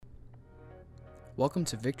Welcome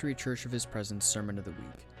to Victory Church of His Presence Sermon of the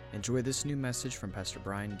Week. Enjoy this new message from Pastor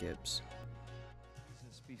Brian Gibbs.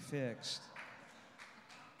 Jesus be fixed.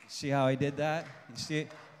 You see how he did that? You see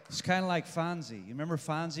it? It's kind of like Fonzie. You remember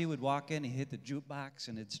Fonzie would walk in, he'd hit the jukebox,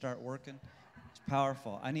 and it'd start working? It's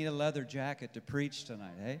powerful. I need a leather jacket to preach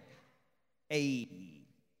tonight, hey?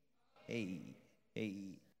 Hey.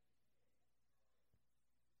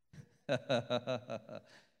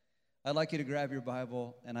 I'd like you to grab your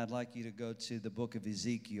Bible, and I'd like you to go to the book of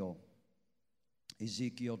Ezekiel.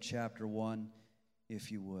 Ezekiel chapter 1,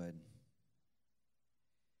 if you would.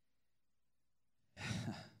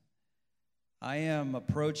 I am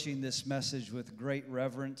approaching this message with great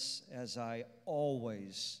reverence, as I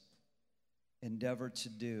always endeavor to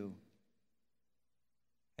do.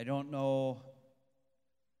 I don't know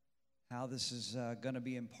how this is going to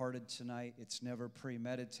be imparted tonight. It's never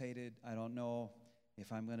premeditated. I don't know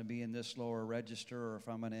if I'm going to be in this lower register or if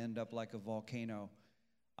I'm going to end up like a volcano.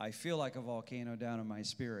 I feel like a volcano down in my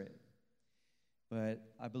spirit. But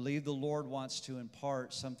I believe the Lord wants to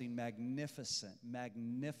impart something magnificent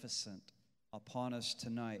upon us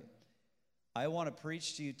tonight. I want to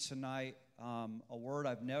preach to you tonight a word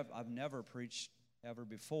I've never preached ever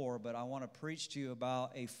before, but I want to preach to you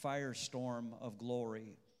about a firestorm of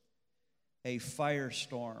glory. A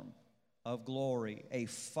firestorm of glory. A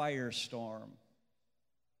firestorm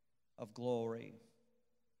of glory.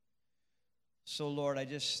 So, Lord, I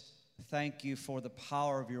just thank you for the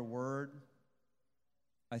power of your word.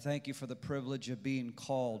 I thank you for the privilege of being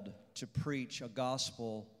called to preach a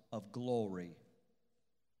gospel of glory.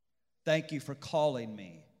 Thank you for calling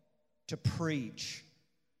me to preach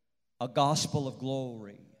a gospel of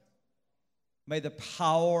glory. May the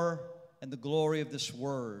power and the glory of this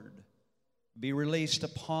word be released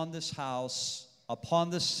upon this house, upon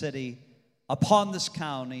this city, upon this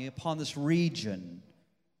county, upon this region,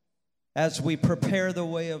 as we prepare the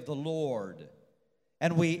way of the Lord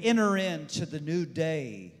and we enter into the new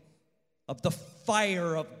day of the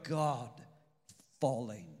fire of God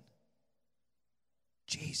falling.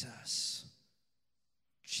 Jesus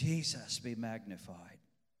be magnified.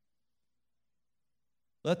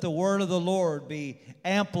 Let the word of the Lord be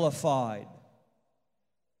amplified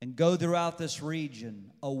and go throughout this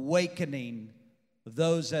region, awakening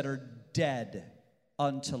those that are dead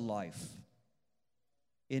unto life.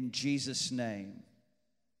 In Jesus' name.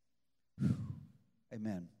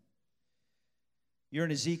 Amen. You're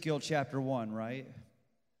in Ezekiel chapter 1, right?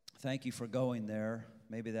 Thank you for going there.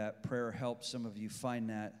 Maybe that prayer helped some of you find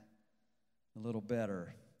that a little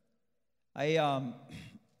better. I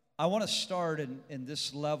want to start in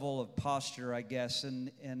this level of posture, I guess.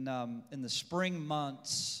 In the spring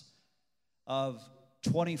months of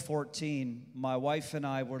 2014, my wife and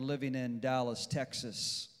I were living in Dallas,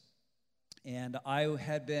 Texas. And I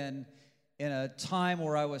had been in a time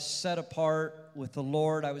where I was set apart with the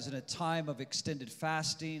Lord. I was in a time of extended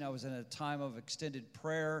fasting. I was in a time of extended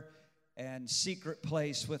prayer and secret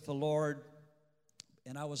place with the Lord.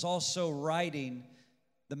 And I was also writing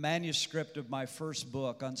the manuscript of my first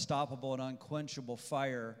book, Unstoppable and Unquenchable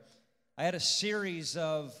Fire. I had a series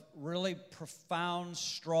of really profound,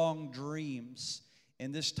 strong dreams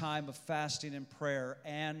in this time of fasting and prayer,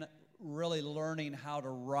 and really learning how to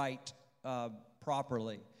write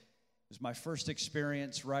properly. It was my first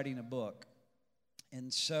experience writing a book.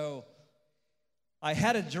 And so I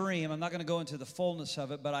had a dream. I'm not going to go into the fullness of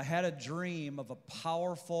it, but I had a dream of a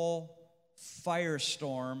powerful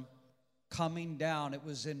firestorm coming down. It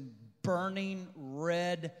was in burning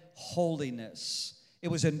red holiness. It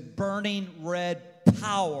was in burning red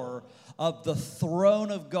power of the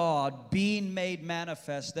throne of God being made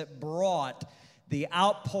manifest that brought the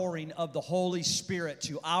outpouring of the Holy Spirit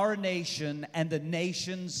to our nation and the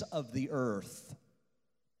nations of the earth.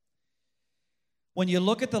 When you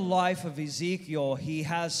look at the life of Ezekiel, he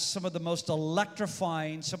has some of the most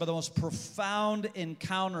electrifying, some of the most profound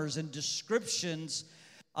encounters and descriptions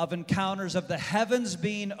of encounters of the heavens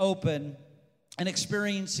being open and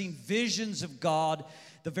experiencing visions of God,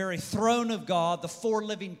 the very throne of God, the four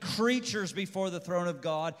living creatures before the throne of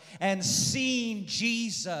God, and seeing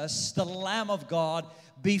Jesus, the Lamb of God,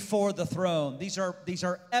 before the throne. These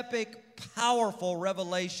are epic, powerful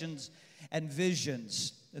revelations and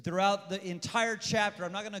visions. Throughout the entire chapter,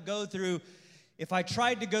 I'm not going to go through. If I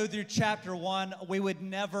tried to go through chapter 1, we would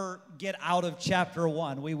never get out of chapter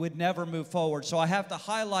 1. We would never move forward. So I have to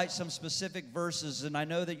highlight some specific verses, and I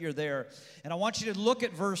know that you're there. And I want you to look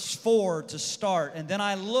at verse 4 to start. And then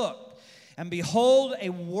I looked, and behold, a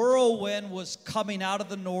whirlwind was coming out of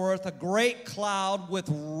the north, a great cloud with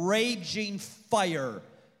raging fire.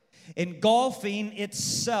 engulfing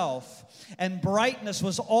itself, and brightness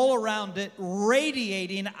was all around it,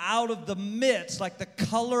 radiating out of the midst, like the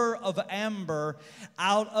color of amber,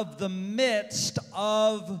 out of the midst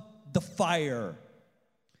of the fire.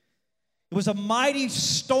 It was a mighty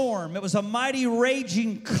storm. It was a mighty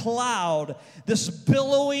raging cloud, this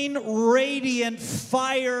billowing, radiant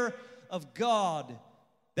fire of God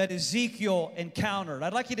that Ezekiel encountered.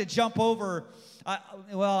 I'd like you to jump over.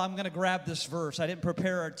 I'm going to grab this verse. I didn't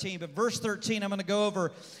prepare our team, but verse 13 I'm going to go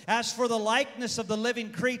over. As for the likeness of the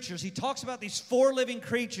living creatures, he talks about these 4 living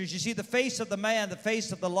creatures. You see the face of the man, the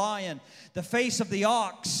face of the lion, the face of the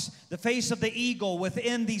ox, the face of the eagle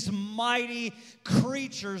within these mighty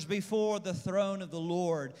creatures before the throne of the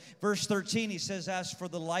Lord. Verse 13, he says, as for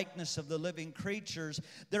the likeness of the living creatures,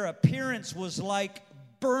 their appearance was like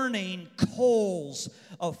burning coals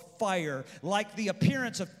of fire, like the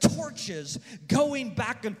appearance of torches going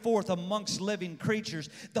back and forth amongst living creatures.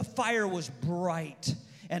 The fire was bright,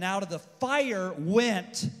 and out of the fire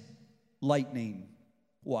went lightning.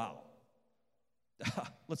 Wow.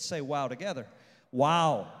 Let's say wow together.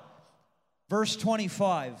 Wow. Verse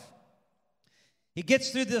 25. He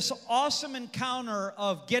gets through this awesome encounter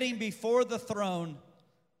of getting before the throne.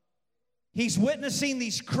 He's witnessing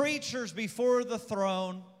these creatures before the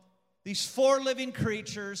throne, these 4 living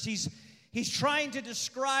creatures. He's trying to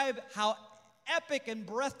describe how epic and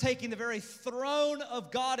breathtaking the very throne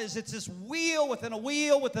of God is. It's this wheel within a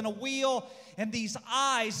wheel within a wheel, and these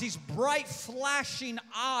eyes, these bright flashing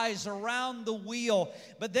eyes around the wheel.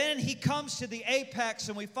 But then he comes to the apex,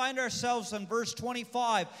 and we find ourselves in verse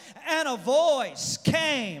 25. And a voice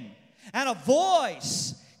came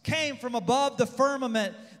from above the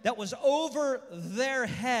firmament that was over their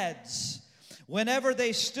heads. Whenever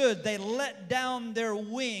they stood, they let down their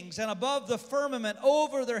wings, and above the firmament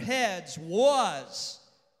over their heads was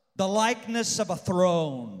the likeness of a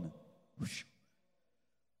throne.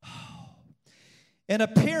 In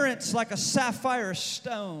appearance like a sapphire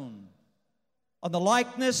stone. On the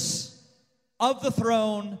likeness of the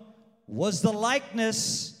throne was the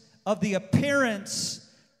likeness of the appearance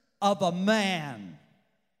of a man.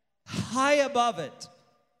 High above it.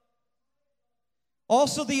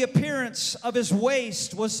 Also the appearance of his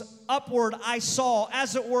waist was upward, I saw,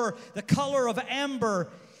 as it were, the color of amber,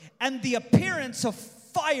 and the appearance of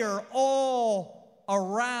fire all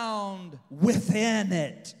around within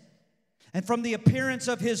it. And from the appearance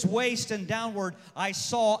of his waist and downward, I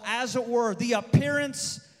saw, as it were, the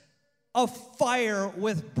appearance of fire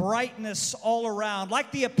with brightness all around,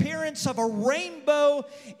 like the appearance of a rainbow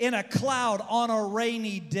in a cloud on a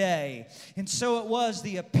rainy day. And so it was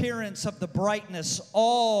the appearance of the brightness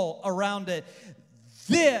all around it.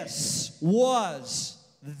 This was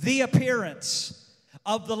the appearance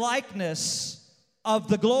of the likeness of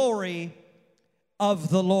the glory of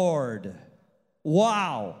the Lord.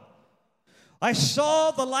 Wow. I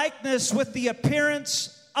saw the likeness with the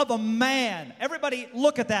appearance of a man. Everybody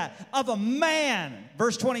look at that. Of a man.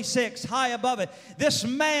 Verse 26, high above it. This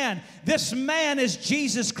man is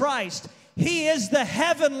Jesus Christ. He is the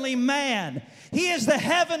heavenly man. He is the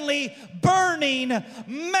heavenly burning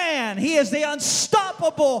man. He is the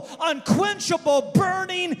unstoppable, unquenchable,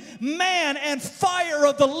 burning man and fire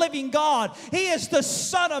of the living God. He is the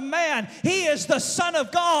Son of Man. He is the Son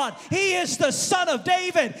of God. He is the Son of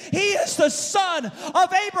David. He is the Son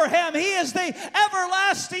of Abraham. He is the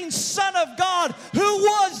everlasting Son of God who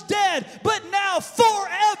was dead, but now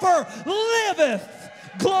forever liveth.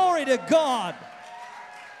 Glory to God.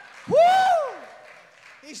 Woo!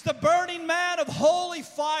 He's the burning man of holy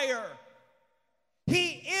fire.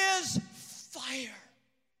 He is fire.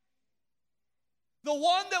 The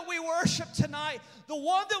one that we worship tonight, the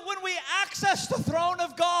one that when we access the throne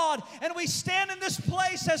of God and we stand in this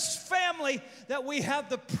place as family, that we have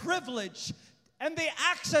the privilege and the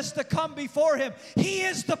access to come before Him. He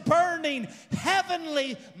is the burning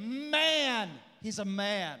heavenly man. He's a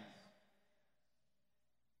man.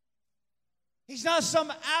 He's not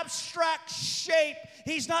some abstract shape.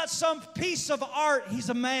 He's not some piece of art. He's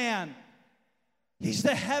a man. He's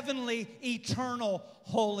the heavenly, eternal,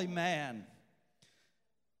 holy man.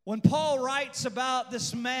 When Paul writes about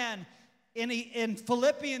this man in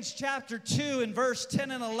Philippians chapter 2 in verse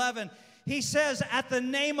 10 and 11, he says, at the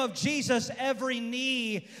name of Jesus, every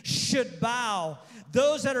knee should bow.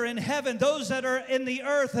 Those that are in heaven, those that are in the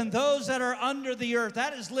earth, and those that are under the earth.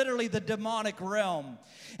 That is literally the demonic realm.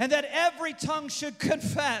 And that every tongue should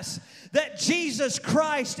confess that Jesus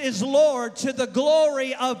Christ is Lord, to the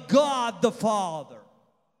glory of God the Father.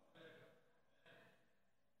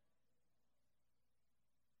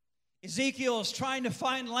 Ezekiel is trying to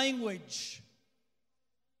find language.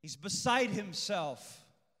 He's beside himself.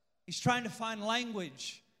 He's trying to find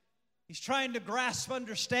language. He's trying to grasp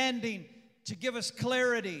understanding, to give us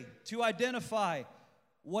clarity, to identify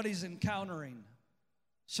what he's encountering.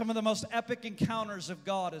 Some of the most epic encounters of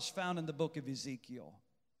God is found in the book of Ezekiel.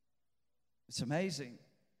 It's amazing.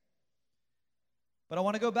 But I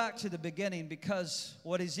want to go back to the beginning, because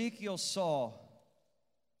what Ezekiel saw,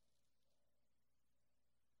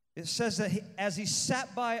 it says that as he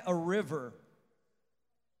sat by a river,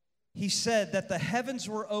 he said that the heavens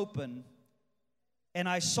were open and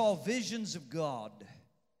I saw visions of God.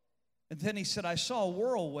 And then he said, I saw a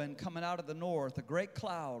whirlwind coming out of the north, a great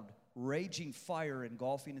cloud, raging fire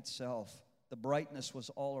engulfing itself. The brightness was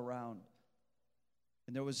all around.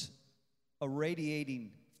 And there was a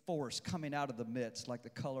radiating force coming out of the midst, like the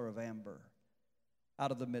color of amber,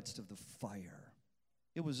 out of the midst of the fire.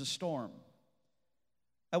 It was a storm.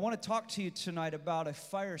 I want to talk to you tonight about a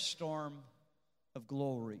firestorm of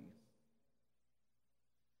glory.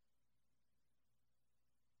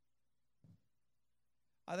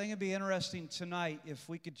 I think it'd be interesting tonight if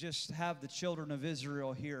we could just have the children of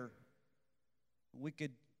Israel here. We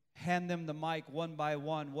could hand them the mic one by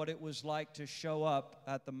one, what it was like to show up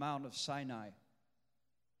at the Mount of Sinai.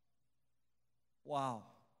 Wow.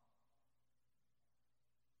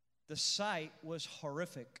 The sight was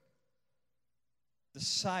horrific. The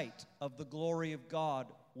sight of the glory of God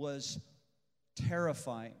was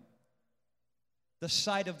terrifying. The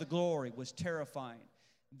sight of the glory was terrifying.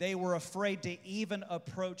 They were afraid to even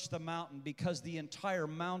approach the mountain because the entire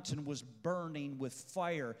mountain was burning with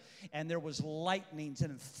fire, and there was lightnings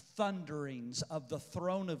and thunderings of the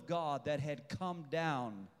throne of God that had come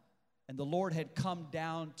down, and the Lord had come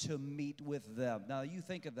down to meet with them. Now you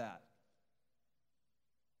think of that.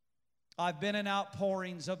 I've been in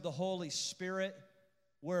outpourings of the Holy Spirit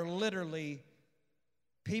where literally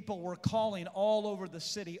people were calling all over the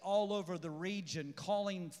city, all over the region,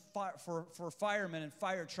 calling for firemen and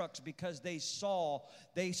fire trucks because they saw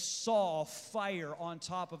fire on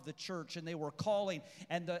top of the church, and they were calling,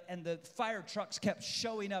 and the fire trucks kept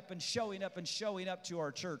showing up and showing up and showing up to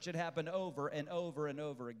our church. It happened over and over and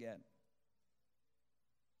over again.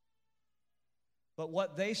 But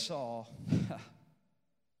what they saw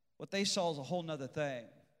is a whole nother thing.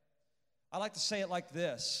 I like to say it like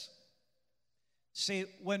this. See,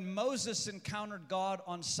 when Moses encountered God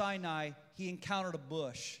on Sinai, he encountered a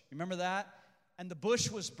bush. You remember that? And the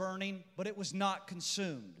bush was burning, but it was not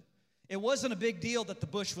consumed. It wasn't a big deal that the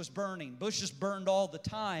bush was burning. Bushes burned all the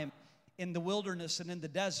time in the wilderness and in the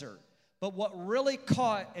desert. But what really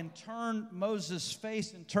caught and turned Moses'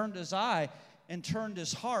 face and turned his eye and turned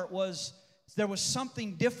his heart was there was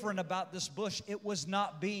something different about this bush. It was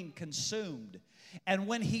not being consumed. And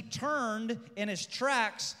when he turned in his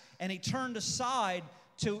tracks and he turned aside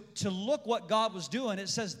to look what God was doing, it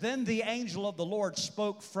says, then the angel of the Lord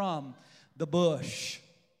spoke from the bush.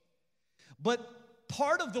 But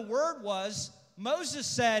part of the word was, Moses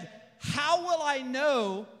said, how will I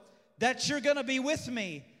know that you're going to be with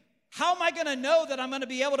me? How am I going to know that I'm going to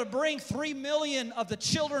be able to bring 3 million of the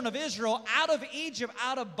children of Israel out of Egypt,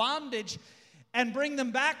 out of bondage, and bring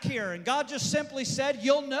them back here? And God just simply said,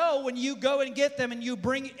 you'll know when you go and get them and you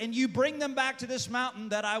bring them back to this mountain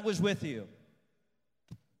that I was with you.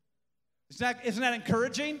 Isn't that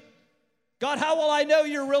encouraging? God, how will I know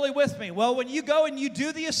you're really with me? Well, when you go and you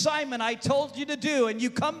do the assignment I told you to do, and you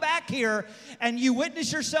come back here and you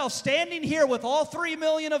witness yourself standing here with all 3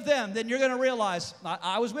 million of them, then you're going to realize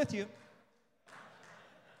I was with you.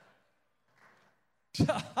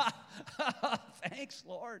 Thanks,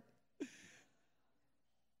 Lord.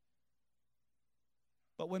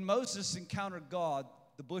 But when Moses encountered God,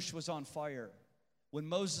 the bush was on fire. When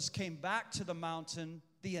Moses came back to the mountain,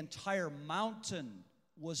 the entire mountain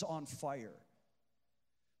was on fire.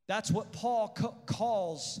 That's what Paul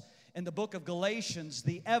calls in the book of Galatians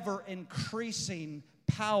the ever-increasing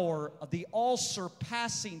power, the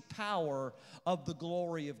all-surpassing power of the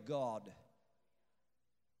glory of God.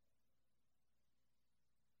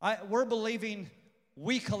 We're believing,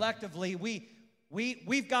 we collectively,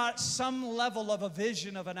 We've got some level of a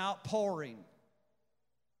vision of an outpouring,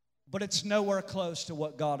 but it's nowhere close to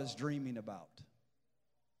what God is dreaming about.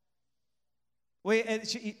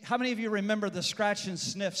 How many of you remember the scratch and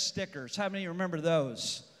sniff stickers? How many of you remember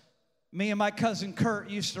those? Me and my cousin Kurt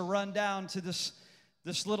used to run down to this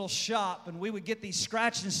little shop, and we would get these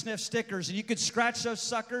scratch and sniff stickers, and you could scratch those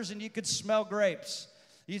suckers and you could smell grapes.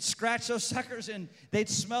 You'd scratch those suckers and they'd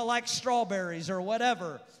smell like strawberries or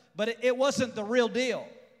whatever. But it wasn't the real deal.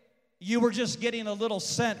 You were just getting a little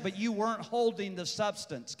scent, but you weren't holding the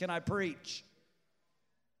substance. Can I preach?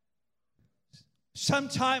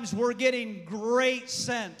 Sometimes we're getting great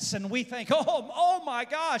sense and we think, oh my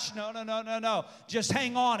gosh, no. Just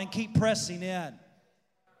hang on and keep pressing in.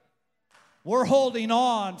 We're holding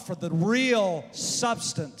on for the real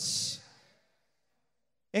substance.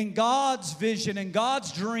 In God's vision, in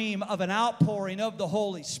God's dream of an outpouring of the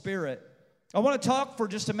Holy Spirit. I want to talk for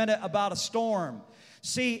just a minute about a storm.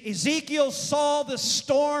 See, Ezekiel saw the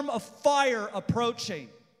storm of fire approaching.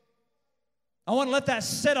 I want to let that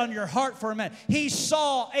sit on your heart for a minute. He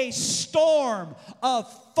saw a storm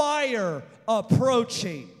of fire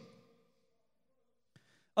approaching.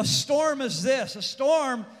 A storm is this. A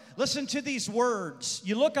storm, listen to these words.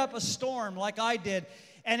 You look up a storm like I did,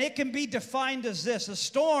 and it can be defined as this. A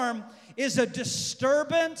storm is a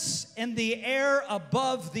disturbance in the air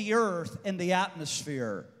above the earth in the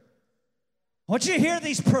atmosphere. I want you to hear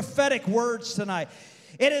these prophetic words tonight.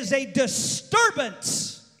 It is a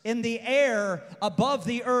disturbance in the air above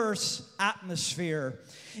the earth's atmosphere.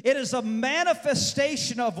 It is a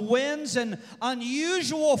manifestation of winds and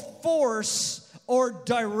unusual force or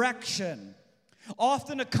direction,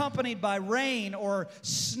 often accompanied by rain or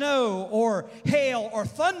snow or hail or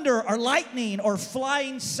thunder or lightning or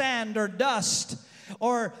flying sand or dust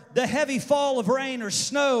or the heavy fall of rain or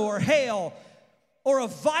snow or hail or a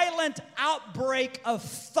violent outbreak of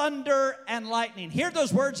thunder and lightning. Hear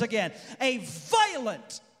those words again. A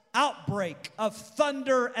violent outbreak of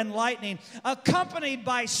thunder and lightning accompanied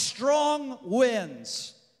by strong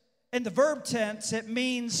winds. In the verb tense, it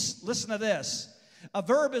means, listen to this. A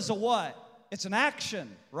verb is a what? It's an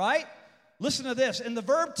action, right? Listen to this. In the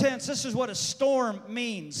verb tense, this is what a storm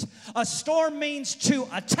means. A storm means to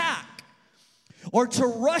attack or to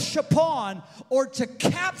rush upon or to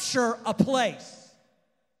capture a place.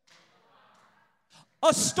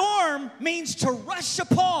 A storm means to rush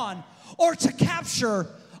upon or to capture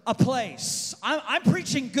a place. I'm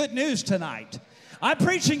preaching good news tonight. I'm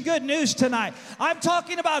preaching good news tonight. I'm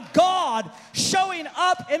talking about God showing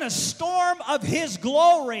up in a storm of His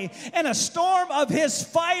glory, in a storm of His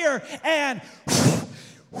fire, and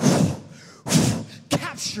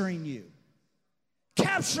capturing you,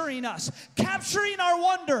 capturing us, capturing our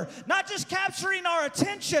wonder, not just capturing our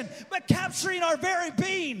attention, but capturing our very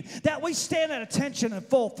being, that we stand at attention and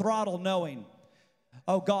full throttle knowing,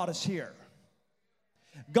 oh, God is here.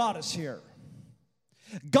 God is here.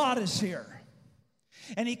 God is here.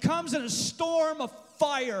 And He comes in a storm of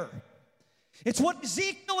fire. It's what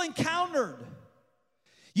Ezekiel encountered.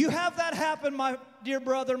 You have that happen, my dear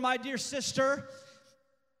brother, my dear sister,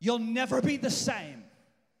 you'll never be the same.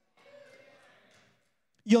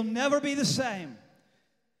 You'll never be the same.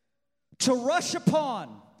 To rush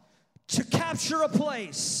upon, to capture a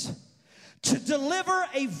place, to deliver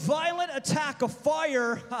a violent attack of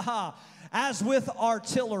fire, as with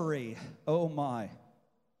artillery. Oh my.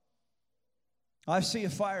 I see a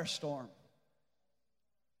firestorm.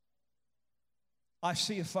 I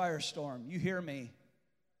see a firestorm. You hear me?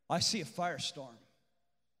 I see a firestorm.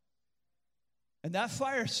 And that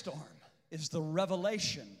firestorm is the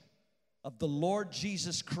revelation of the Lord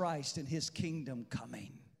Jesus Christ and His kingdom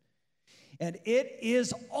coming. And it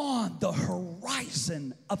is on the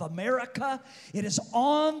horizon of America. It is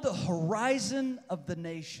on the horizon of the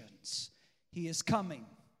nations. He is coming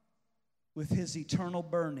with His eternal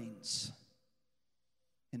burnings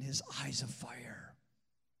and His eyes of fire.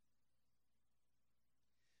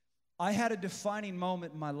 I had a defining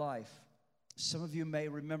moment in my life. Some of you may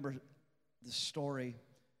remember the story,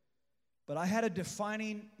 but I had a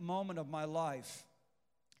defining moment of my life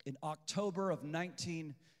in October of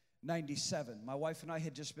 1997. My wife and I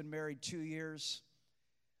had just been married 2 years.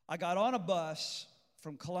 I got on a bus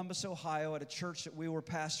from Columbus, Ohio, at a church that we were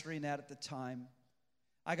pastoring at the time.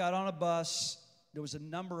 I got on a bus. There was a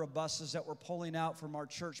number of buses that were pulling out from our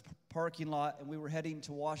church parking lot, and we were heading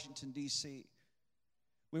to Washington, D.C.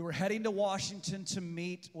 We were heading to Washington to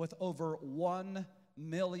meet with over 1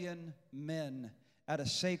 million men at a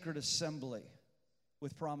sacred assembly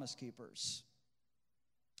with Promise Keepers.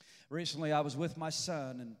 Recently, I was with my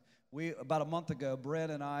son, and about a month ago,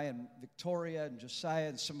 Brent and I and Victoria and Josiah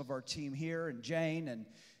and some of our team here and Jane and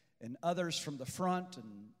others from the front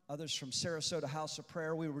and others from Sarasota House of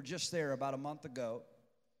Prayer, we were just there about a month ago.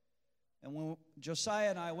 And when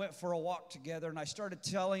Josiah and I went for a walk together, and I started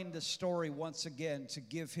telling the story once again to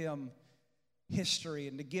give him history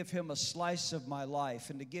and to give him a slice of my life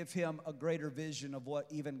and to give him a greater vision of what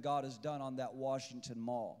even God has done on that Washington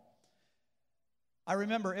Mall. I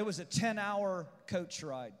remember it was a 10-hour coach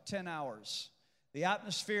ride, 10 hours. The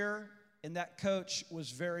atmosphere in that coach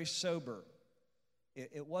was very sober.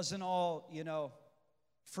 It wasn't all,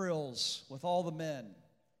 frills with all the men.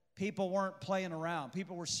 People weren't playing around.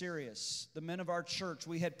 People were serious. The men of our church,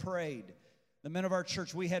 we had prayed. The men of our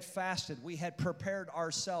church, we had fasted. We had prepared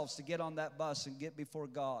ourselves to get on that bus and get before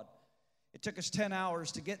God. It took us 10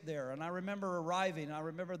 hours to get there. And I remember arriving. I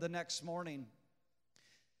remember the next morning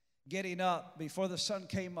getting up before the sun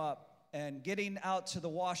came up and getting out to the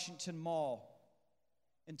Washington Mall.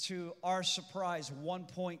 And to our surprise,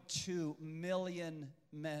 1.2 million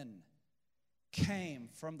men came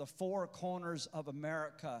from the four corners of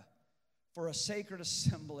America for a sacred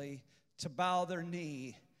assembly to bow their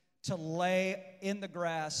knee, to lay in the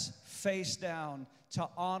grass, face down, to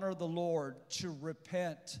honor the Lord, to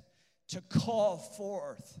repent, to call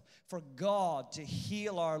forth for God to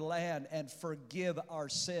heal our land and forgive our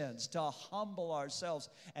sins, to humble ourselves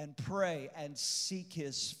and pray and seek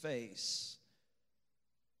His face.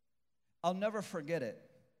 I'll never forget it.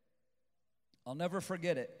 I'll never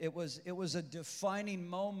forget it. It was a defining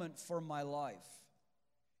moment for my life,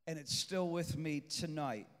 and it's still with me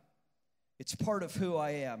tonight. It's part of who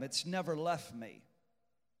I am. It's never left me.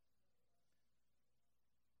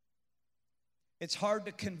 It's hard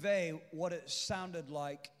to convey what it sounded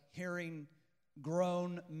like hearing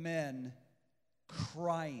grown men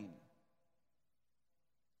crying.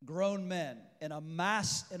 Grown men in a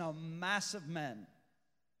massive men.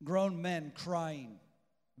 Grown men crying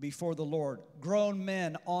before the Lord. Grown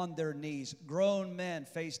men on their knees. Grown men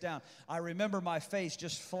face down. I remember my face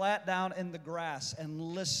just flat down in the grass and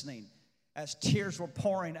listening as tears were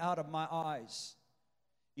pouring out of my eyes.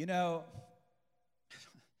 You know,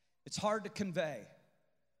 it's hard to convey.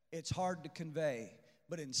 It's hard to convey.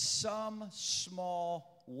 But in some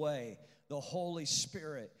small way, the Holy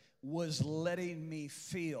Spirit was letting me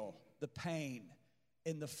feel the pain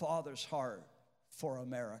in the Father's heart for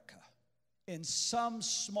America. In some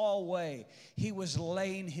small way, He was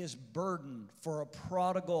laying His burden for a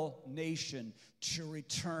prodigal nation to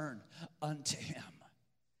return unto Him.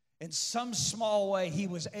 In some small way, He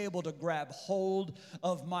was able to grab hold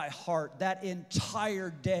of my heart that entire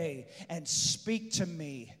day and speak to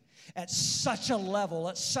me at such a level,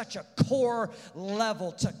 at such a core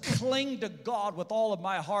level, to cling to God with all of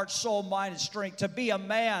my heart, soul, mind, and strength, to be a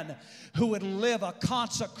man who would live a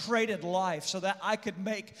consecrated life so that I could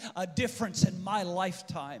make a difference in my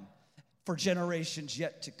lifetime for generations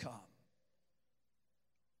yet to come.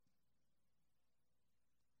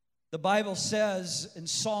 The Bible says in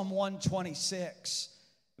Psalm 126,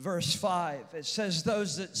 verse 5, it says,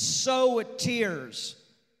 those that sow with tears,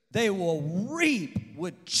 they will reap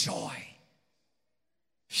with joy.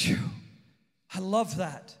 Phew. I love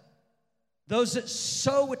that. Those that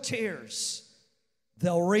sow with tears,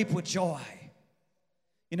 they'll reap with joy.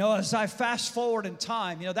 You know, as I fast forward in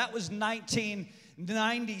time, you know, that was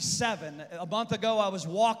 1997. A month ago, I was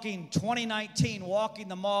walking, 2019, walking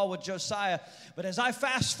the mall with Josiah. But as I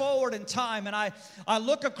fast forward in time and I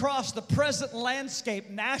look across the present landscape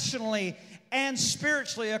nationally and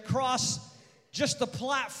spiritually across just the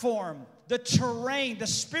platform, the terrain, the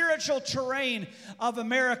spiritual terrain of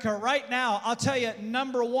America right now, I'll tell you,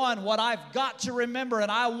 number one, what I've got to remember, and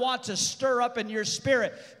I want to stir up in your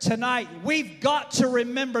spirit tonight, we've got to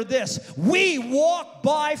remember this. We walk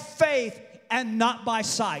by faith and not by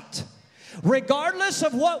sight. Regardless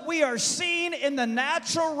of what we are seeing in the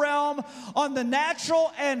natural realm, on the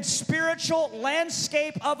natural and spiritual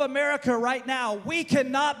landscape of America right now, we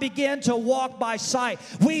cannot begin to walk by sight.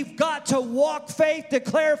 We've got to walk faith,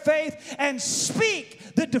 declare faith, and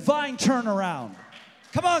speak the divine turnaround.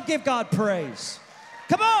 Come on, give God praise.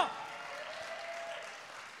 Come on.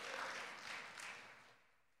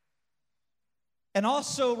 And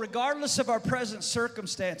also, regardless of our present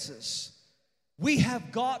circumstances, we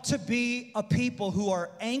have got to be a people who are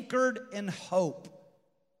anchored in hope.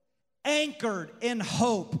 Anchored in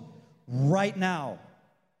hope right now.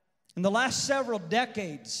 In the last several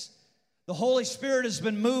decades, the Holy Spirit has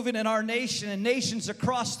been moving in our nation and nations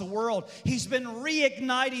across the world. He's been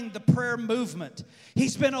reigniting the prayer movement.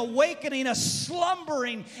 He's been awakening a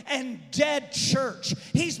slumbering and dead church.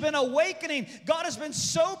 He's been awakening. God has been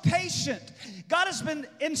so patient. God has been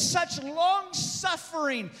in such long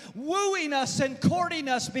suffering, wooing us and courting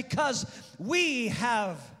us because we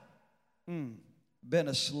have been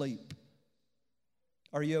asleep.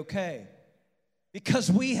 Are you okay? Because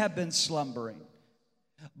we have been slumbering.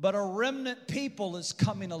 But a remnant people is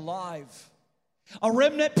coming alive. A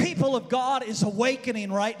remnant people of God is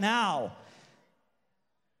awakening right now.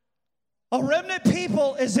 A remnant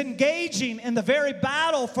people is engaging in the very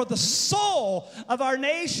battle for the soul of our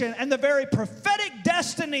nation and the very prophetic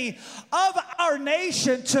destiny of our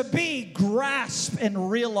nation to be grasped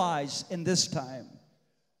and realized in this time.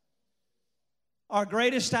 Our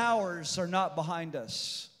greatest hours are not behind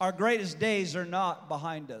us. Our greatest days are not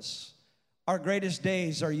behind us. Our greatest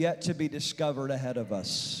days are yet to be discovered ahead of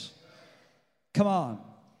us. Come on.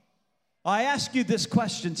 I ask you this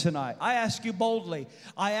question tonight. I ask you boldly.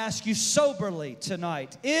 I ask you soberly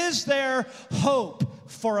tonight. Is there hope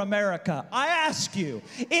for America? I ask you,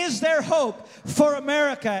 is there hope for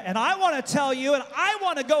America? And I want to tell you, and I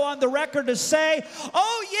want to go on the record to say,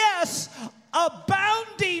 oh yes,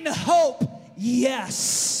 abounding hope,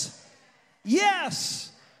 yes.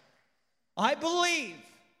 Yes. I believe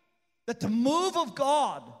that the move of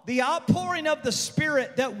God, the outpouring of the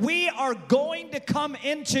Spirit that we are going to come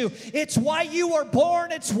into, it's why you are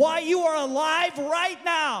born, it's why you are alive right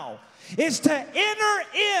now, is to enter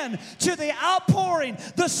in to the outpouring,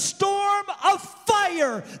 the storm of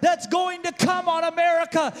fire that's going to come on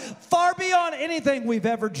America far beyond anything we've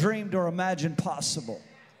ever dreamed or imagined possible.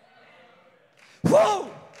 Whoa!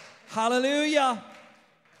 Hallelujah!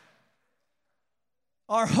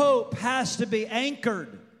 Our hope has to be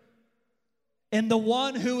anchored in the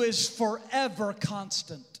one who is forever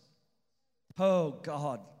constant. Oh,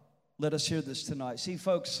 God, let us hear this tonight. See,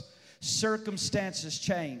 folks, circumstances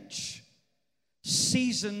change.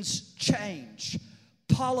 Seasons change.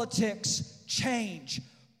 Politics change.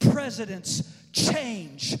 Presidents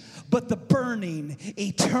change. But the burning,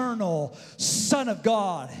 eternal Son of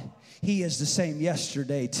God, He is the same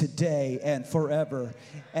yesterday, today, and forever.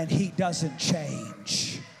 And He doesn't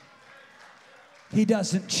change. He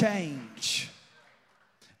doesn't change.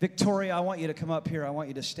 Victoria, I want you to come up here. I want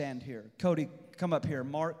you to stand here. Cody, come up here.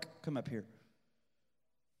 Mark, come up here.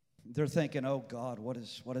 They're thinking, oh, God, what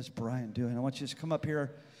is Brian doing? I want you to come up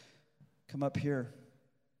here. Come up here.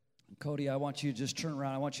 Cody, I want you to just turn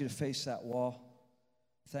around. I want you to face that wall.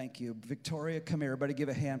 Thank you. Victoria, come here. Everybody give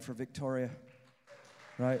a hand for Victoria.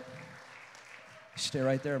 Right? Stay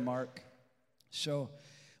right there, Mark. So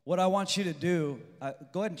what I want you to do,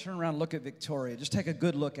 go ahead and turn around and look at Victoria. Just take a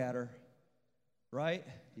good look at her. Right?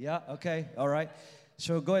 Yeah, okay, all right.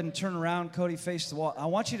 So go ahead and turn around, Cody, face the wall. I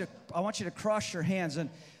want you to cross your hands and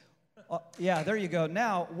yeah, there you go.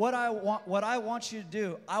 Now, what I want you to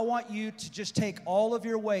do, I want you to just take all of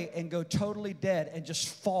your weight and go totally dead and just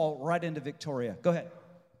fall right into Victoria. Go ahead.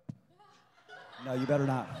 No, you better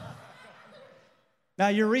not. Now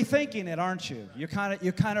you're rethinking it, aren't you? You're kind of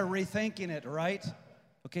rethinking it, right?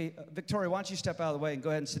 Okay, Victoria, why don't you step out of the way and go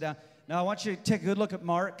ahead and sit down. Now I want you to take a good look at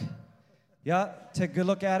Mark. Yeah, take a good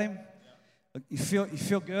look at him. You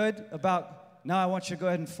feel good about, now I want you to go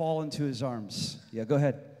ahead and fall into his arms. Yeah, go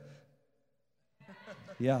ahead.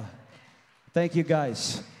 Yeah. Thank you,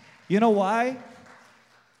 guys. You know why?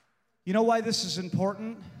 You know why this is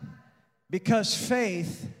important? Because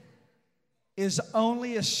faith is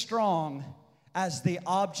only as strong as the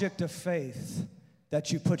object of faith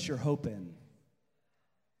that you put your hope in.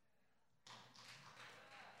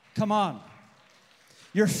 Come on.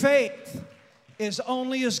 Your faith is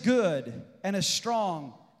only as good and as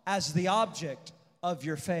strong as the object of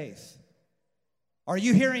your faith. Are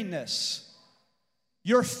you hearing this?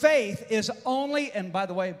 Your faith is only, and by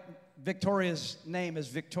the way, Victoria's name is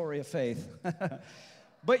Victoria Faith.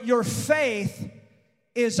 But your faith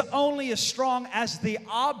is only as strong as the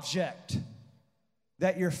object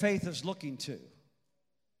that your faith is looking to.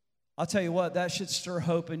 I'll tell you what, that should stir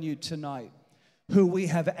hope in you tonight. Who we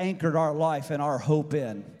have anchored our life and our hope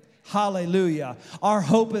in. Hallelujah. Our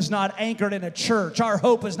hope is not anchored in a church. Our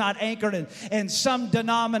hope is not anchored in some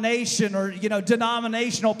denomination or,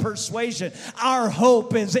 denominational persuasion. Our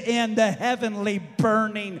hope is in the heavenly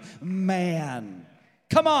burning man.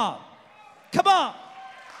 Come on. Come on.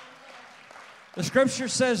 The scripture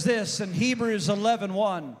says this in Hebrews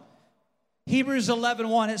 11:1. Hebrews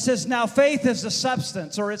 11:1, it says, now faith is the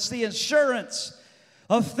substance, or it's the assurance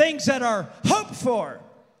of things that are hoped for.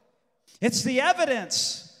 It's the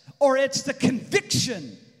evidence, or it's the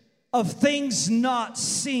conviction of things not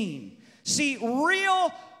seen. See,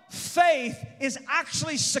 real faith is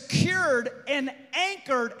actually secured and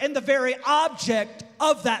anchored in the very object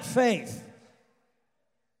of that faith.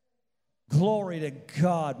 Glory to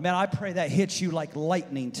God. Man, I pray that hits you like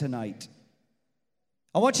lightning tonight.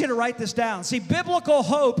 I want you to write this down. See, biblical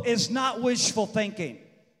hope is not wishful thinking.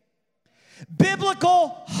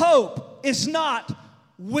 Biblical hope is not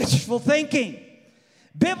wishful thinking.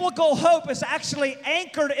 Biblical hope is actually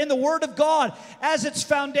anchored in the Word of God as its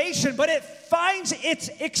foundation, but it finds its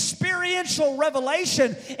experiential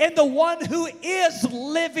revelation in the one who is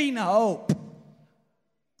living hope.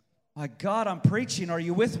 My God, I'm preaching. Are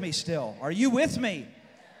you with me still? Are you with me?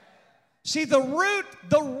 See, the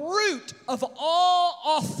root of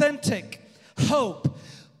all authentic hope,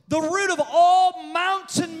 The root of all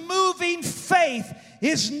mountain-moving faith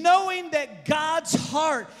is knowing that God's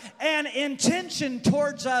heart and intention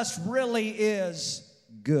towards us really is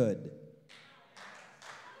good.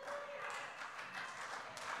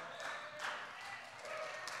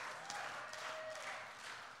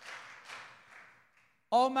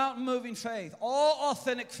 All mountain-moving faith, all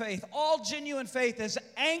authentic faith, all genuine faith is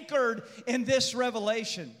anchored in this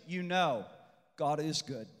revelation. You know, God is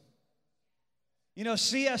good. You know,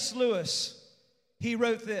 C.S. Lewis, he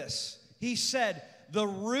wrote this. He said, the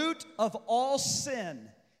root of all sin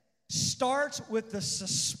starts with the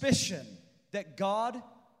suspicion that God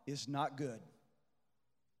is not good.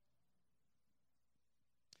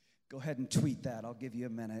 Go ahead and tweet that. I'll give you a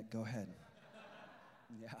minute. Go ahead.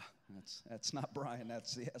 Yeah, that's not Brian,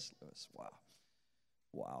 that's C.S. Lewis.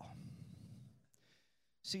 Wow.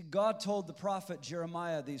 See, God told the prophet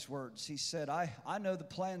Jeremiah these words. He said, I know the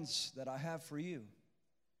plans that I have for you.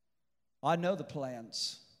 I know the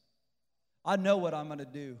plans. I know what I'm going to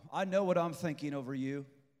do. I know what I'm thinking over you.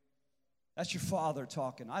 That's your Father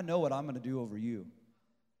talking. I know what I'm going to do over you.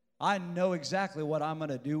 I know exactly what I'm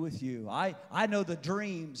going to do with you. I know the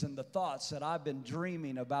dreams and the thoughts that I've been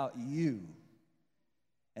dreaming about you.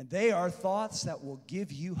 And they are thoughts that will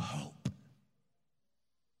give you hope.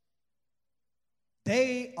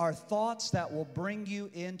 They are thoughts that will bring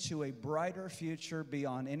you into a brighter future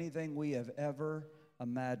beyond anything we have ever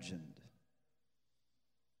imagined.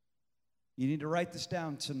 You need to write this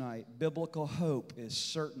down tonight. Biblical hope is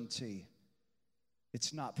certainty.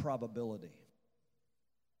 It's not probability.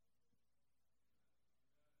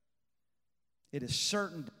 It is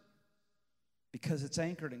certain because it's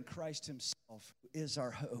anchored in Christ himself, who is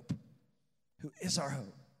our hope. Who is our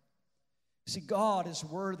hope. See, God is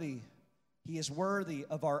worthy. He is worthy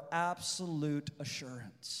of our absolute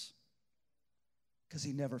assurance because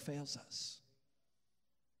he never fails us.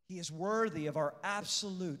 He is worthy of our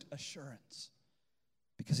absolute assurance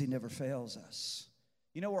because he never fails us.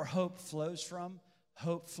 You know where hope flows from?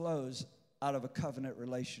 Hope flows out of a covenant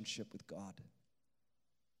relationship with God.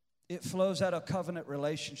 It flows out of a covenant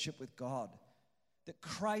relationship with God. That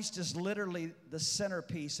Christ is literally the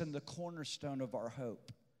centerpiece and the cornerstone of our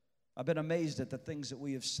hope. I've been amazed at the things that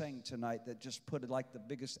we have sang tonight that just put like the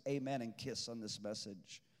biggest amen and kiss on this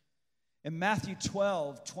message. In Matthew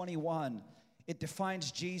 12:21, it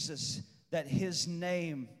defines Jesus that his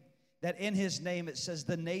name, that in his name it says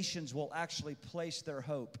the nations will actually place their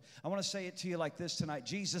hope. I want to say it to you like this tonight.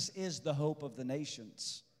 Jesus is the hope of the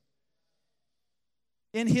nations.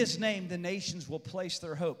 In his name, the nations will place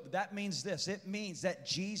their hope. That means this. It means that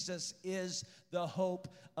Jesus is the hope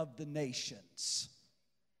of the nations.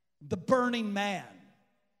 The burning man,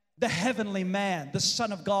 the heavenly man, the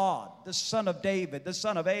Son of God, the Son of David, the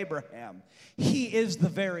Son of Abraham. He is the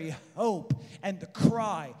very hope and the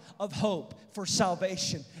cry of hope for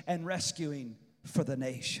salvation and rescuing for the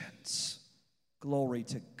nations. Glory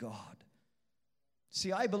to God.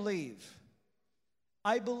 See, I believe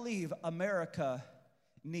America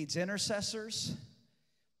needs intercessors.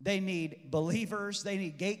 They need believers. They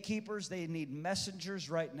need gatekeepers. They need messengers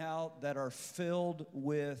right now that are filled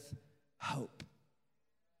with hope.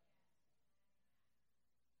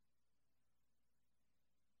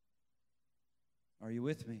 Are you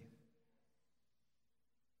with me?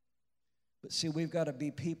 But see, we've got to be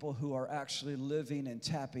people who are actually living and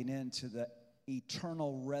tapping into the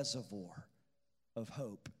eternal reservoir of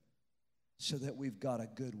hope so that we've got a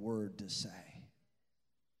good word to say.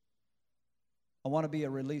 I want to be a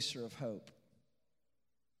releaser of hope.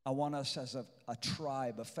 I want us as a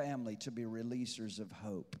tribe, a family, to be releasers of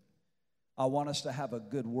hope. I want us to have a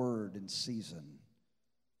good word in season.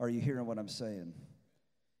 Are you hearing what I'm saying?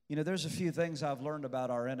 You know, there's a few things I've learned about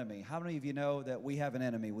our enemy. How many of you know that we have an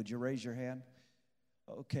enemy? Would you raise your hand?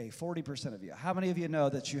 Okay, 40% of you. How many of you know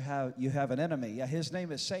that you have an enemy? Yeah, his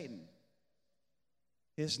name is Satan.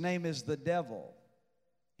 His name is the devil.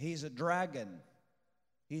 He's a dragon.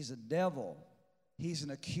 He's a devil. He's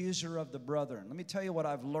an accuser of the brethren. Let me tell you what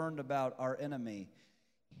I've learned about our enemy.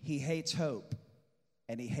 He hates hope,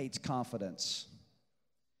 and he hates confidence.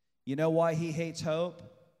 You know why he hates hope?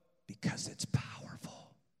 Because it's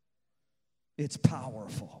powerful. It's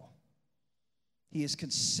powerful. He is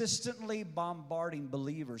consistently bombarding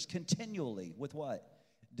believers continually with what?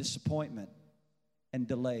 Disappointment and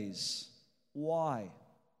delays. Why?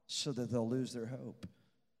 So that they'll lose their hope.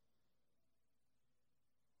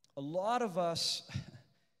 A lot of us,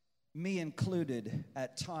 me included,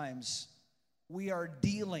 at times, we are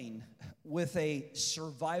dealing with a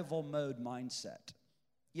survival mode mindset.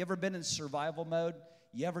 You ever been in survival mode?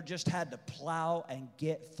 You ever just had to plow and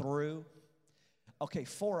get through? Okay,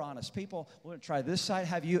 4 honest people. We're gonna try this side.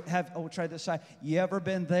 We'll try this side. You ever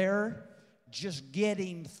been there? Just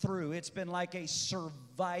getting through. It's been like a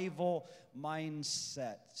survival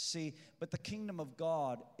mindset. See, but the kingdom of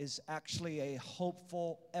God is actually a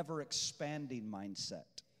hopeful, ever-expanding mindset.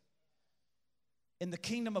 In the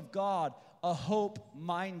kingdom of God, a hope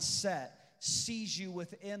mindset sees you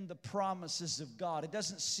within the promises of God. It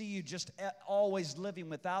doesn't see you just always living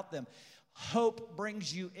without them. Hope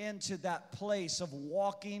brings you into that place of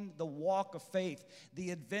walking the walk of faith,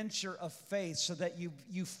 the adventure of faith, so that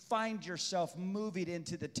you find yourself moving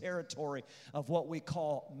into the territory of what we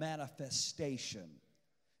call manifestation.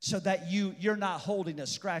 So that you're not holding a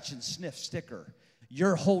scratch and sniff sticker.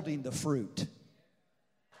 You're holding the fruit.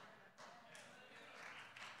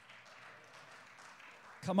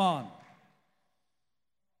 Come on.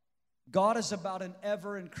 God is about an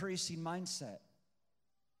ever-increasing mindset.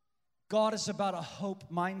 God is about a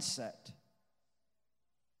hope mindset.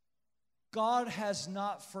 God has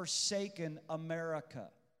not forsaken America.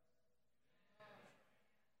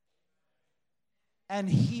 And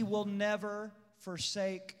He will never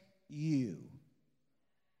forsake you.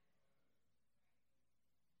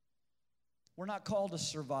 We're not called to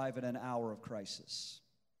survive in an hour of crisis.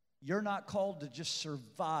 You're not called to just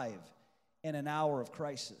survive in an hour of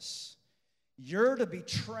crisis. You're to be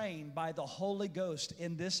trained by the Holy Ghost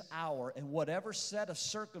in this hour, in whatever set of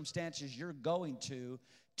circumstances you're going to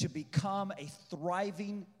become a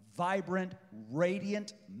thriving, vibrant,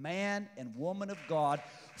 radiant man and woman of God,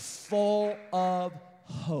 full of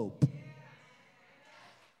hope.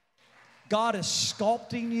 God is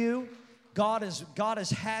sculpting you. God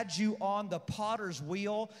has had you on the potter's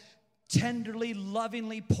wheel, tenderly,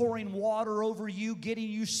 lovingly pouring water over you, getting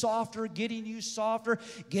you softer, getting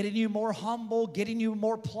you more humble, getting you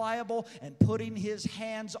more pliable, and putting His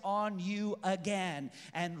hands on you again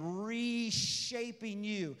and reshaping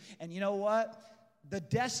you. And you know what? The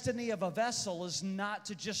destiny of a vessel is not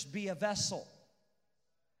to just be a vessel.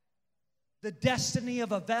 The destiny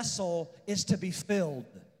of a vessel is to be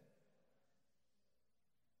filled.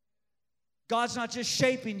 God's not just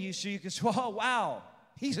shaping you so you can say, oh, wow,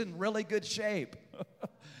 he's in really good shape.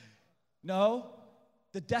 No,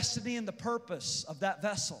 the destiny and the purpose of that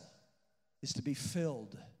vessel is to be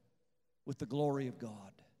filled with the glory of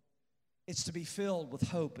God. It's to be filled with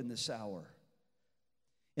hope in this hour.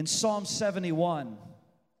 In Psalm 71,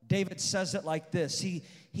 David says it like this.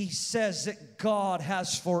 He says that God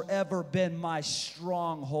has forever been my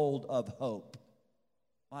stronghold of hope.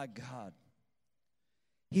 My God.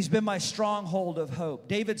 He's been my stronghold of hope.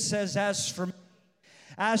 David says, as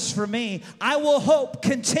for me, I will hope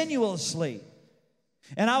continuously,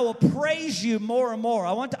 and I will praise you more and more.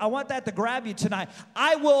 I want that to grab you tonight.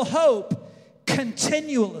 I will hope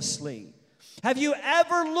continuously. Have you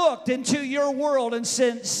ever looked into your world and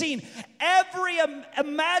seen every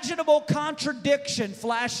imaginable contradiction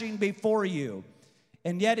flashing before you,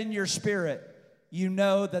 and yet in your spirit, you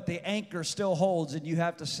know that the anchor still holds, and you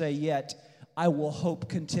have to say, yet, I will hope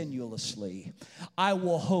continuously. I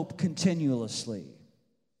will hope continuously.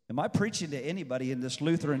 Am I preaching to anybody in this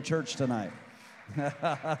Lutheran church tonight?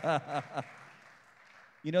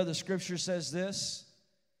 You know, the scripture says this.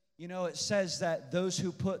 You know, it says that those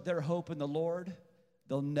who put their hope in the Lord,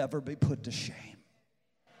 they'll never be put to shame.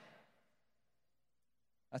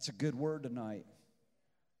 That's a good word tonight.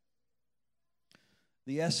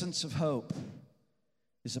 The essence of hope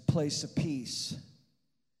is a place of peace.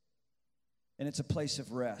 And it's a place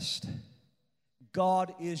of rest.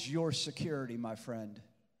 God is your security, my friend.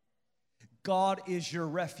 God is your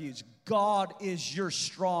refuge. God is your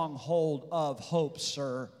stronghold of hope,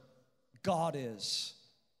 sir. God is.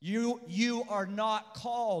 You are not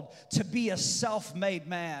called to be a self-made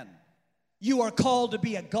man. You are called to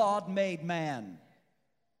be a God-made man.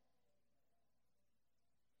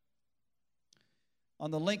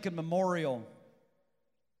 On the Lincoln Memorial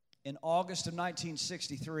in August of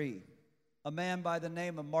 1963, a man by the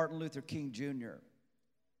name of Martin Luther King Jr.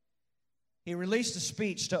 He released a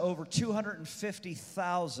speech to over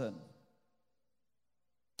 250,000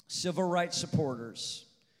 civil rights supporters.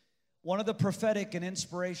 One of the prophetic and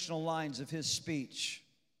inspirational lines of his speech,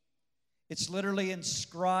 it's literally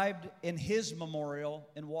inscribed in his memorial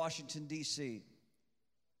in Washington, D.C.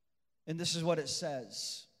 And this is what it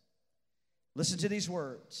says. Listen to these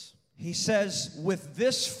words. He says, with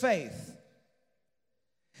this faith,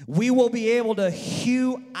 we will be able to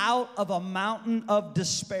hew out of a mountain of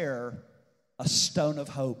despair a stone of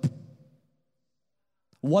hope.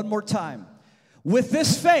 One more time. With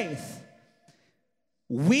this faith,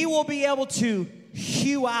 we will be able to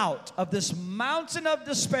hew out of this mountain of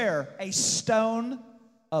despair a stone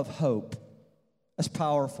of hope. That's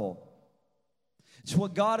powerful. It's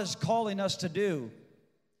what God is calling us to do.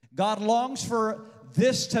 God longs for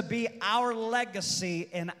this to be our legacy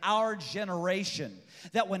in our generation.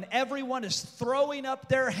 That when everyone is throwing up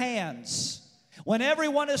their hands, when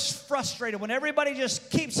everyone is frustrated, when everybody just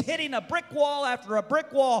keeps hitting a brick wall after a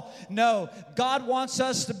brick wall, no, God wants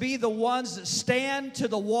us to be the ones that stand to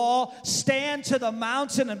the wall, stand to the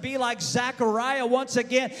mountain, and be like Zechariah once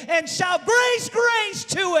again, and shout, grace, grace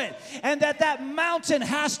to it. And that mountain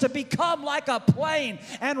has to become like a plain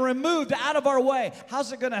and removed out of our way.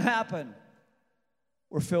 How's it going to happen?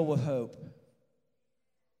 We're filled with hope.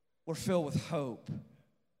 We're filled with hope.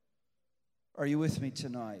 Are you with me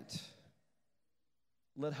tonight?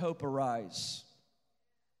 Let hope arise.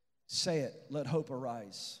 Say it. Let hope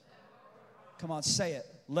arise. Come on, say it.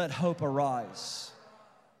 Let hope arise.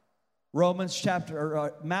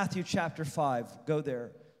 Matthew chapter 5. Go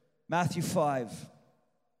there. Matthew 5.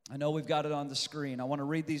 I know we've got it on the screen. I want to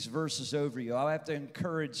read these verses over you. I have to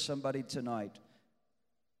encourage somebody tonight.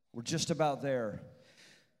 We're just about there.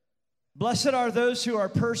 Blessed are those who are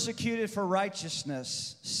persecuted for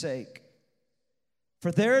righteousness' sake,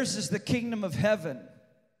 for theirs is the kingdom of heaven.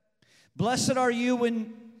 Blessed are you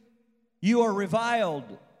when you are reviled,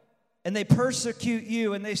 and they persecute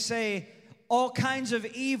you, and they say all kinds of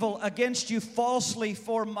evil against you falsely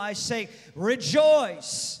for my sake.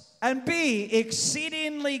 Rejoice and be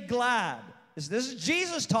exceedingly glad. This is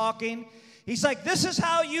Jesus talking. He's like, this is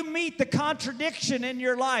how you meet the contradiction in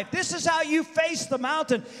your life. This is how you face the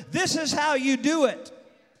mountain. This is how you do it.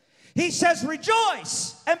 He says,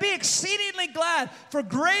 rejoice and be exceedingly glad, for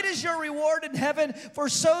great is your reward in heaven, for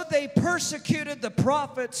so they persecuted the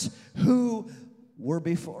prophets who were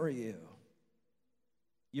before you.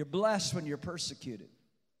 You're blessed when you're persecuted.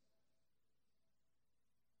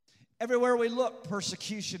 Everywhere we look,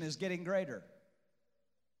 persecution is getting greater.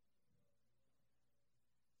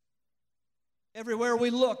 Everywhere we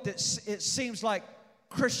look, it seems like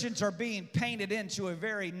Christians are being painted into a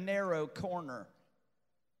very narrow corner.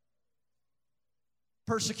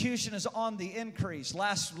 Persecution is on the increase.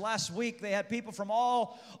 Last week, they had people from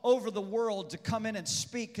all over the world to come in and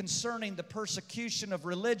speak concerning the persecution of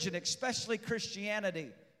religion, especially Christianity.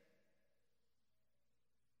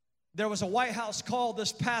 There was a White House call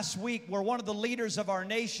this past week where one of the leaders of our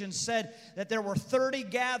nation said that there were 30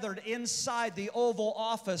 gathered inside the Oval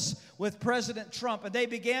Office with President Trump, and they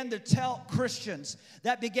began to tell Christians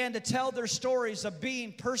that began to tell their stories of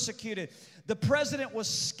being persecuted. The president was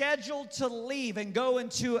scheduled to leave and go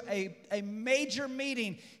into a major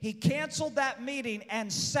meeting. He canceled that meeting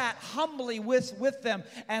and sat humbly with them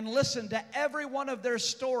and listened to every one of their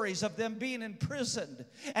stories of them being imprisoned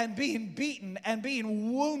and being beaten and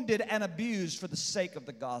being wounded and abused for the sake of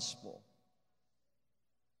the gospel.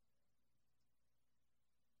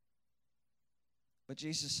 But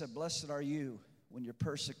Jesus said, blessed are you when you're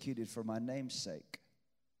persecuted for my name's sake.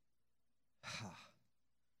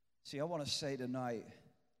 See, I want to say tonight,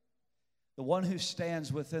 the one who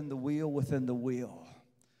stands within the wheel,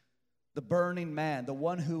 the burning man, the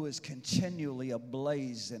one who is continually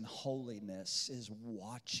ablaze in holiness, is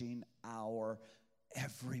watching our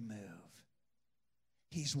every move.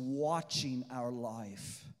 He's watching our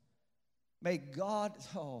life. May God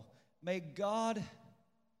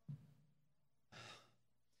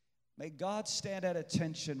stand at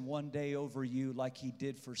attention one day over you like he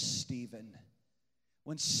did for Stephen.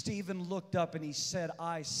 When Stephen looked up and he said,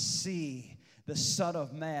 I see the Son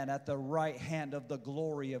of Man at the right hand of the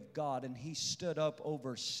glory of God. And he stood up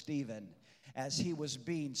over Stephen as he was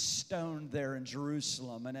being stoned there in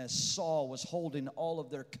Jerusalem. And as Saul was holding all of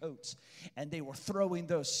their coats and they were throwing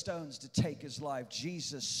those stones to take his life,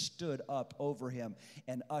 Jesus stood up over him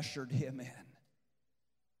and ushered him in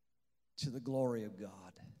to the glory of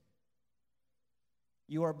God.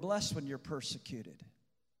 You are blessed when you're persecuted.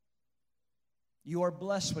 You are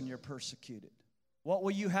blessed when you're persecuted. What will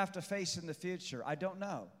you have to face in the future? I don't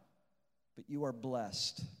know. But you are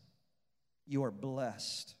blessed. You are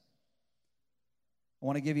blessed. I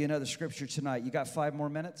want to give you another scripture tonight. You got 5 more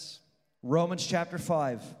minutes? Romans chapter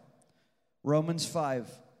 5. Romans 5.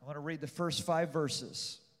 I want to read the first 5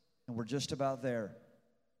 verses, and we're just about there.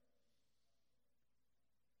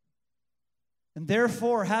 And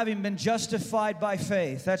therefore, having been justified by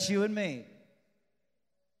faith, that's you and me,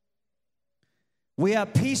 we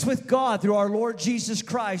have peace with God through our Lord Jesus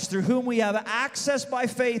Christ, through whom we have access by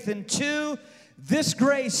faith into this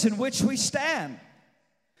grace in which we stand.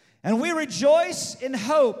 And we rejoice in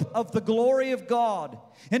hope of the glory of God.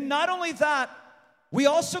 And not only that, we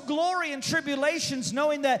also glory in tribulations,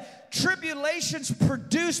 knowing that tribulations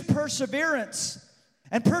produce perseverance.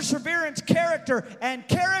 And perseverance, character. And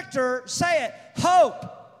character, say it, hope.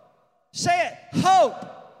 Say it, hope.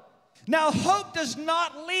 Now, hope does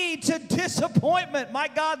not lead to disappointment. My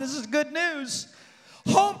God, this is good news.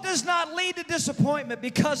 Hope does not lead to disappointment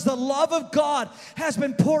because the love of God has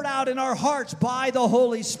been poured out in our hearts by the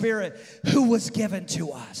Holy Spirit who was given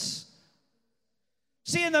to us.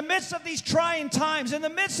 See, in the midst of these trying times, in the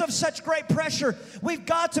midst of such great pressure, we've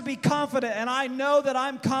got to be confident, and I know that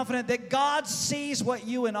I'm confident that God sees what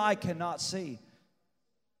you and I cannot see.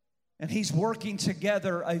 And He's working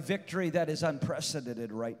together a victory that is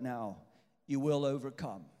unprecedented right now. You will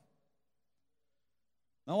overcome.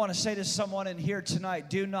 I want to say to someone in here tonight,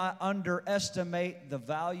 do not underestimate the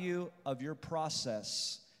value of your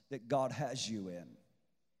process that God has you in.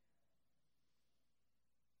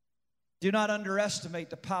 Do not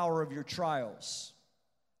underestimate the power of your trials.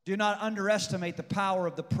 Do not underestimate the power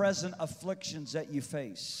of the present afflictions that you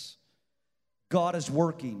face. God is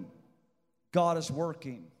working. God is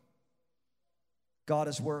working. God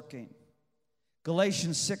is working.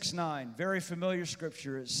 Galatians 6:9, very familiar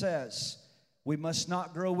scripture. It says, we must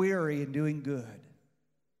not grow weary in doing good.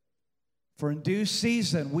 For in due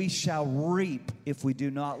season we shall reap if we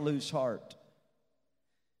do not lose heart.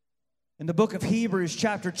 In the book of Hebrews,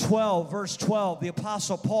 chapter 12, verse 12, the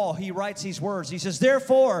Apostle Paul, he writes these words. He says,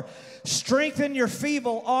 therefore, strengthen your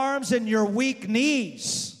feeble arms and your weak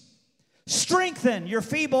knees. Strengthen your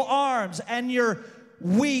feeble arms and your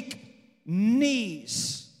weak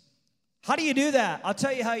knees. How do you do that? I'll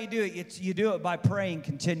tell you how you do it. You do it by praying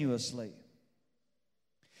continuously.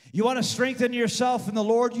 You want to strengthen yourself in the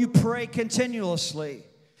Lord, you pray continuously.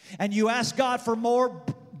 And you ask God for more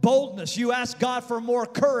boldness. You ask God for more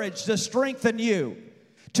courage to strengthen you,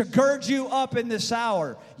 to gird you up in this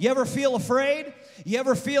hour. You ever feel afraid? You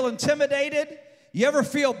ever feel intimidated? You ever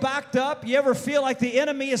feel backed up? You ever feel like the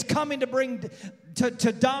enemy is coming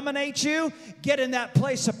to dominate you? Get in that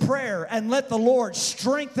place of prayer and let the Lord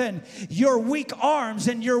strengthen your weak arms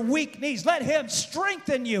and your weak knees. Let Him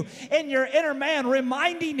strengthen you in your inner man,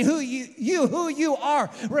 reminding who you are,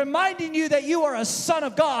 reminding you that you are a son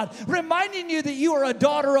of God, reminding you that you are a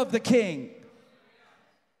daughter of the King.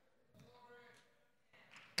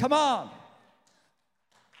 Come on.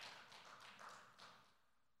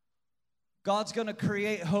 God's going to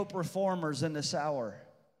create hope reformers in this hour.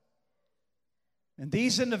 And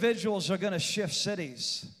these individuals are going to shift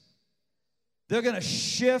cities. They're going to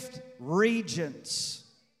shift regions.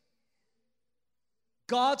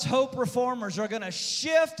 God's hope reformers are going to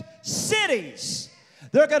shift cities.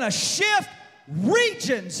 They're going to shift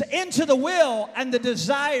regions into the will and the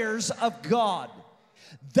desires of God.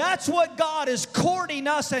 That's what God is courting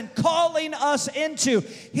us and calling us into.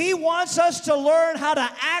 He wants us to learn how to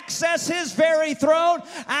access His very throne,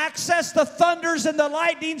 access the thunders and the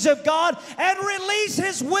lightnings of God, and release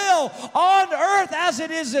His will on earth as it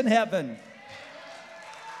is in heaven.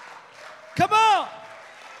 Come on.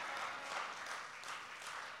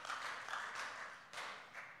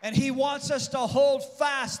 And He wants us to hold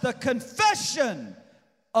fast the confession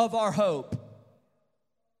of our hope.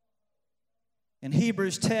 In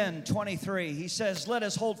Hebrews 10:23, he says, let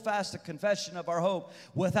us hold fast the confession of our hope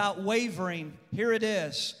without wavering. Here it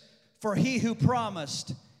is. For He who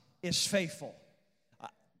promised is faithful.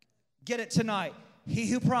 Get it tonight. He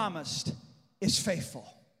who promised is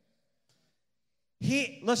faithful.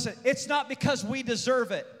 Listen, it's not because we deserve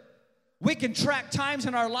it. We can track times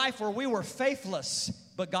in our life where we were faithless,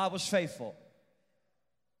 but God was faithful.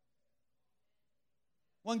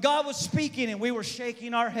 When God was speaking and we were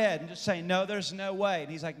shaking our head and just saying, no, there's no way.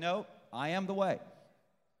 And He's like, no, I am the way.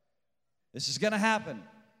 This is going to happen.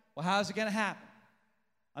 Well, how is it going to happen?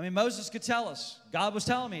 I mean, Moses could tell us. God was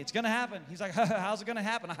telling me it's going to happen. He's like, how's it going to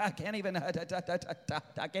happen? I can't even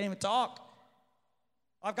talk.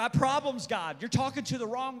 I've got problems, God. You're talking to the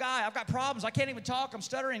wrong guy. I've got problems. I can't even talk. I'm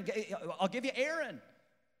stuttering. I'll give you Aaron.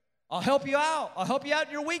 I'll help you out. I'll help you out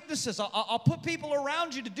in your weaknesses. I'll put people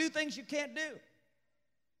around you to do things you can't do.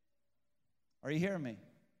 Are you hearing me?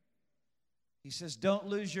 He says, don't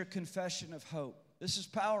lose your confession of hope. This is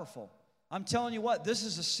powerful. I'm telling you what, this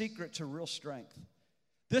is a secret to real strength.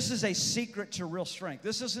 This is a secret to real strength.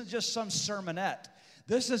 This isn't just some sermonette.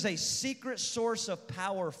 This is a secret source of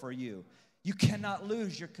power for you. You cannot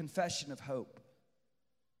lose your confession of hope.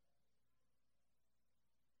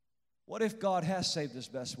 What if God has saved His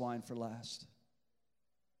best wine for last?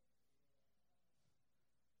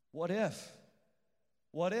 What if?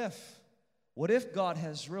 What if? What if God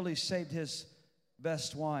has really saved His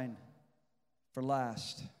best wine for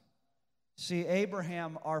last? See,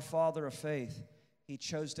 Abraham, our father of faith, he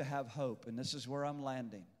chose to have hope, and this is where I'm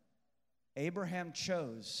landing. Abraham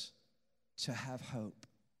chose to have hope.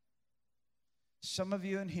 Some of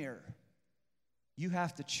you in here, you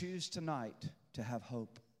have to choose tonight to have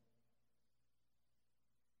hope.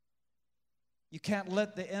 You can't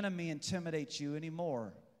let the enemy intimidate you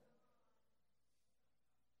anymore.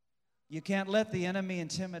 You can't let the enemy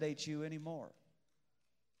intimidate you anymore.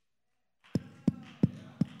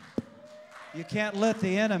 You can't let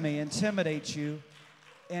the enemy intimidate you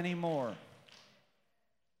anymore.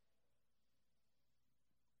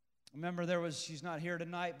 Remember, she's not here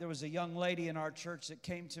tonight, there was a young lady in our church that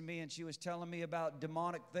came to me and she was telling me about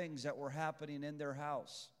demonic things that were happening in their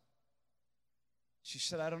house. She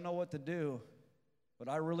said, I don't know what to do, but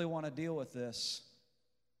I really want to deal with this.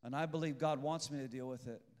 And I believe God wants me to deal with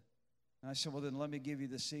it. And I said, well, then let me give you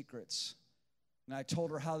the secrets. And I told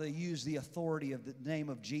her how they use the authority of the name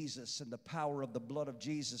of Jesus and the power of the blood of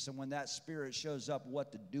Jesus. And when that spirit shows up,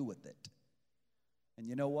 what to do with it. And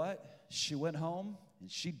you know what? She went home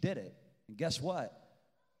and she did it. And guess what?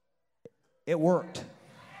 It worked.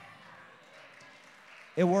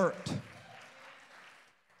 It worked.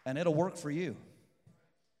 And it'll work for you.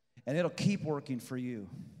 And it'll keep working for you.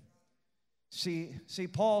 See,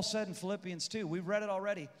 Paul said in Philippians 2, we've read it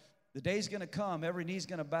already. The day's going to come, every knee's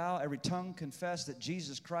going to bow, every tongue confess that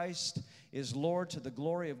Jesus Christ is Lord to the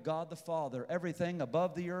glory of God the Father. Everything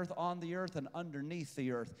above the earth, on the earth, and underneath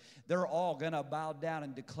the earth, they're all going to bow down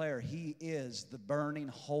and declare He is the burning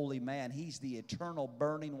holy man. He's the eternal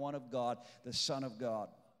burning one of God, the Son of God.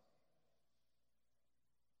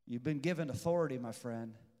 You've been given authority, my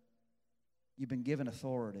friend. You've been given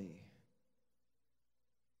authority.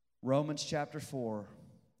 Romans chapter 4.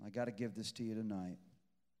 I got to give this to you tonight.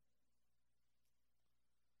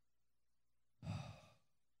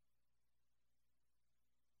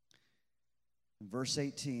 In verse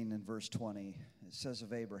 18 and verse 20, it says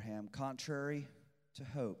of Abraham, contrary to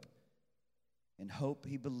hope, in hope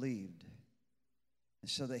he believed, and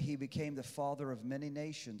so that he became the father of many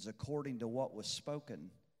nations according to what was spoken.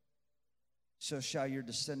 So shall your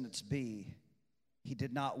descendants be. He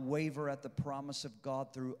did not waver at the promise of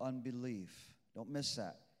God through unbelief. Don't miss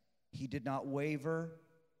that. He did not waver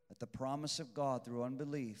at the promise of God through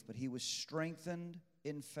unbelief, but he was strengthened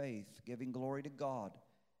in faith, giving glory to God,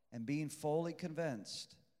 and being fully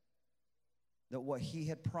convinced that what he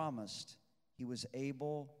had promised, he was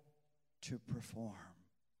able to perform.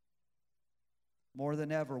 More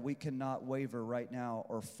than ever, we cannot waver right now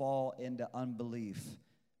or fall into unbelief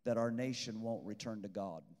that our nation won't return to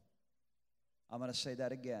God. I'm going to say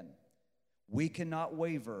that again. We cannot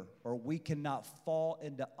waver or we cannot fall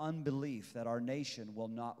into unbelief that our nation will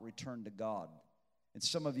not return to God. And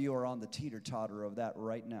some of you are on the teeter-totter of that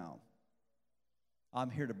right now. I'm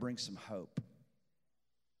here to bring some hope.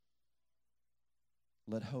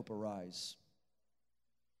 Let hope arise.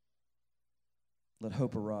 Let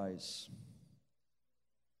hope arise.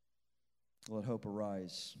 Let hope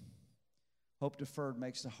arise. Hope deferred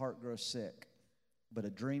makes the heart grow sick, but a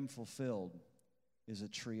dream fulfilled is a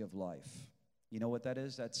tree of life. You know what that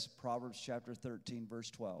is? That's Proverbs chapter 13, verse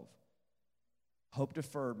 12. Hope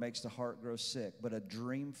deferred makes the heart grow sick, but a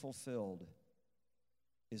dream fulfilled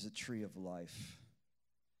is a tree of life.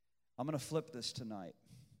 I'm going to flip this tonight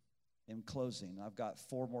in closing. I've got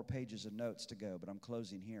 4 more pages of notes to go, but I'm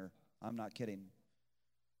closing here. I'm not kidding.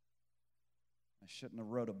 I shouldn't have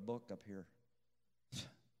wrote a book up here.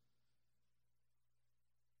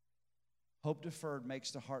 Hope deferred makes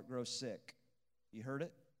the heart grow sick. You heard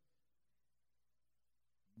it?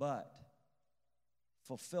 But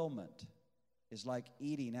fulfillment is like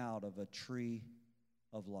eating out of a tree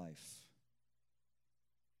of life.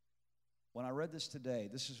 When I read this today,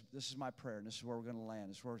 this is my prayer, and this is where we're going to land.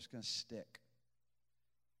 This is where it's going to stick.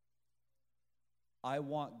 I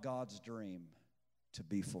want God's dream to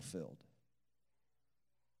be fulfilled.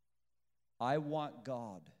 I want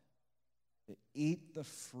God to eat the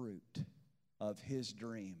fruit of His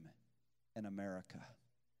dream in America.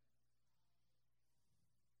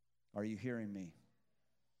 Are you hearing me?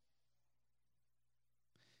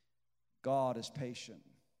 God is patient.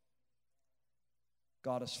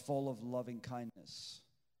 God is full of loving kindness.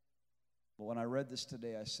 But when I read this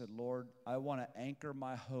today, I said, Lord, I want to anchor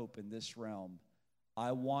my hope in this realm.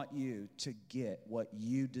 I want you to get what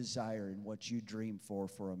you desire and what you dream for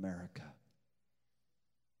America,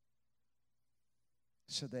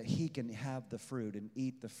 so that He can have the fruit and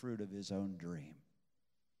eat the fruit of His own dream.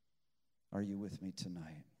 Are you with me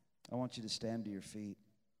tonight? I want you to stand to your feet.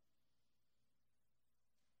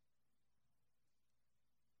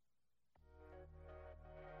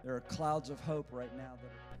 There are clouds of hope right now.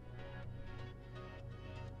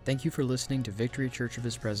 Thank you for listening to Victory Church of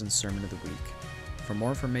His Presence Sermon of the Week. For more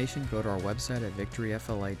information, go to our website at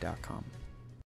victoryfla.com.